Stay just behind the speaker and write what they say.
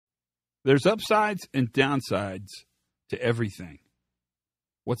There's upsides and downsides to everything.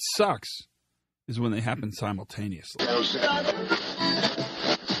 What sucks is when they happen simultaneously.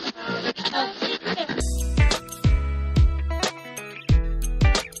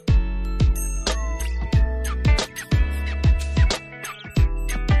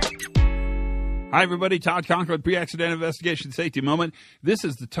 Hi, everybody. Todd Conklin with Pre-Accident Investigation Safety Moment. This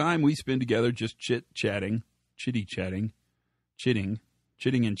is the time we spend together just chitty-chatting.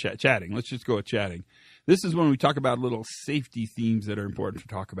 Let's just go with chatting. This is when we talk about little safety themes that are important to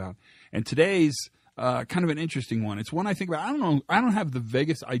talk about. And today's kind of an interesting one. It's one I think about. I don't have the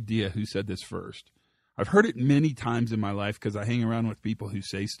vaguest idea who said this first. I've heard it many times in my life because I hang around with people who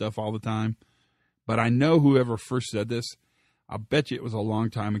say stuff all the time. But I know whoever first said this, I'll bet you it was a long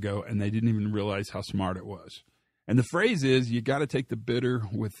time ago, and they didn't even realize how smart it was. And the phrase is, you got to take the bitter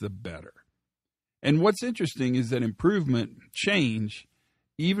with the better. And what's interesting is that improvement, change,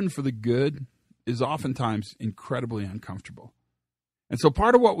 even for the good, is oftentimes incredibly uncomfortable. And so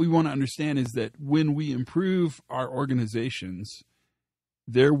part of what we want to understand is that when we improve our organizations,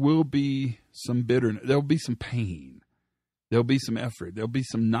 there will be some bitterness, there will be some pain, there'll be some effort, there'll be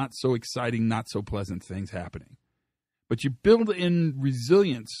some not so exciting, not so pleasant things happening. But you build in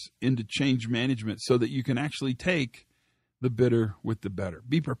resilience into change management so that you can actually take the bitter with the better.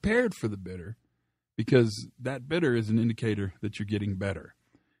 Be prepared for the bitter, because that bitter is an indicator that you're getting better.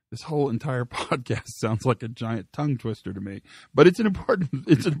 This whole entire podcast sounds like a giant tongue twister to me, but it's an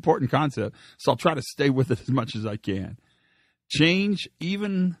important concept, so I'll try to stay with it as much as I can. Change,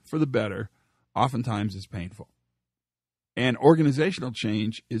 even for the better, oftentimes is painful. And organizational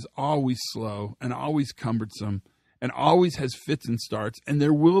change is always slow and always cumbersome and always has fits and starts, and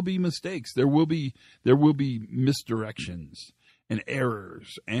there will be mistakes. There will be misdirections and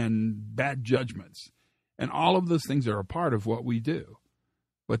errors and bad judgments. And all of those things are a part of what we do.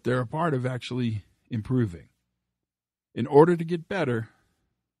 But they're a part of actually improving. In order to get better,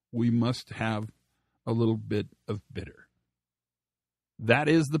 we must have a little bit of bitter. That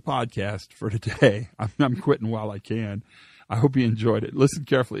is the podcast for today. I'm quitting while I can. I hope you enjoyed it. Listen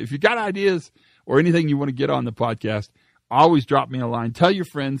carefully. If you got ideas or anything you want to get on the podcast, always drop me a line. Tell your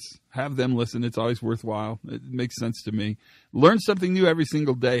friends. Have them listen. It's always worthwhile. It makes sense to me. Learn something new every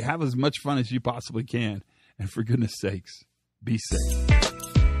single day. Have as much fun as you possibly can. And for goodness sakes, be safe.